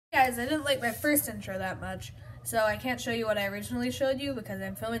Guys, I didn't like my first intro that much, so I can't show you what I originally showed you because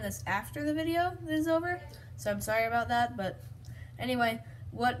I'm filming this after the video is over, so I'm sorry about that. But anyway,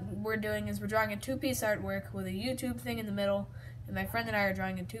 what we're doing is we're drawing a two-piece artwork with a YouTube thing in the middle, and my friend and I are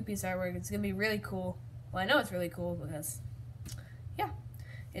drawing a two-piece artwork. It's going to be really cool. Well, I know it's really cool because, yeah,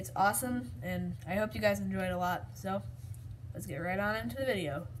 it's awesome, and I hope you guys enjoy it a lot. So let's get right on into the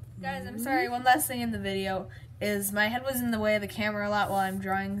video. Guys, I'm sorry, one last thing in the video is my head was in the way of the camera a lot while I'm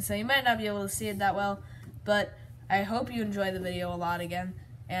drawing, so you might not be able to see it that well, but I hope you enjoy the video a lot again,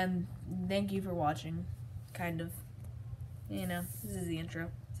 and thank you for watching, kind of. You know, this is the intro,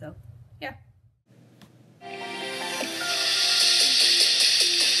 so, yeah.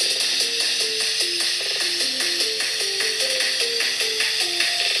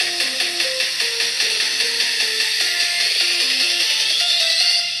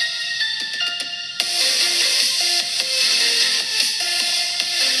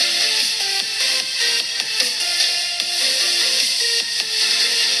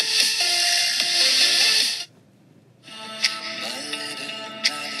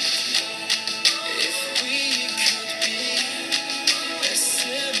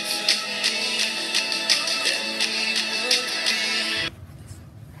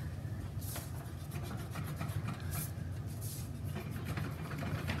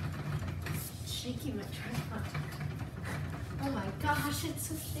 Shaky my tripod. Oh my gosh, it's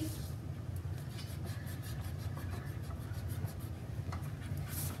so shaky.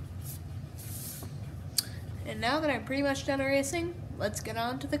 And now that I'm pretty much done erasing, let's get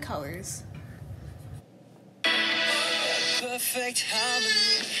on to the colors. Perfect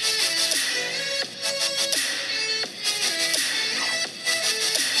harmony.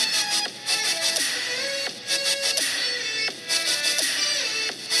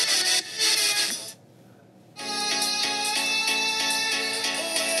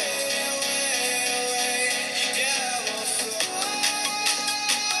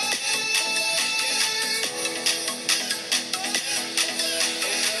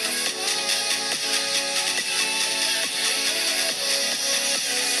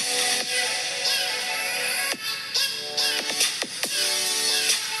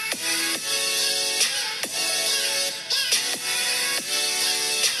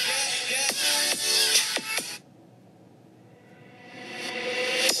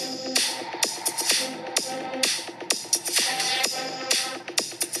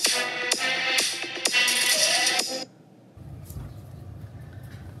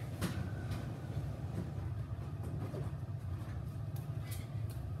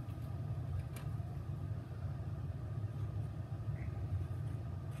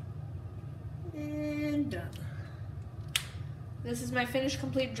 And done. This is my finished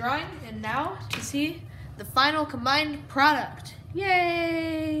complete drawing, and now to see the final combined product.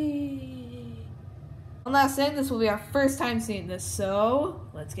 Yay! One last thing, this will be our first time seeing this, so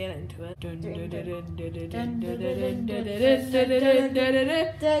let's get into it.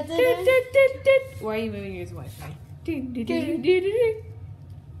 Why are you moving your Wi-Fi?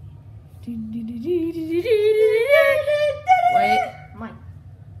 Wait. Mine.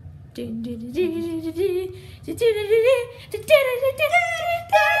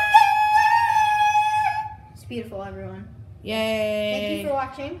 It's beautiful, everyone. Yay! Thank you for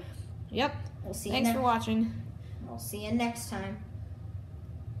watching. Yep. We'll see you Thanks for watching. We'll see you next time.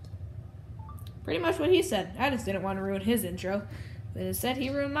 Pretty much what he said. I just didn't want to ruin his intro. But instead, he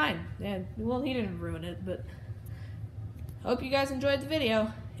ruined mine. And, well, he didn't ruin it, but hope you guys enjoyed the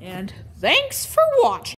video. And thanks for watching.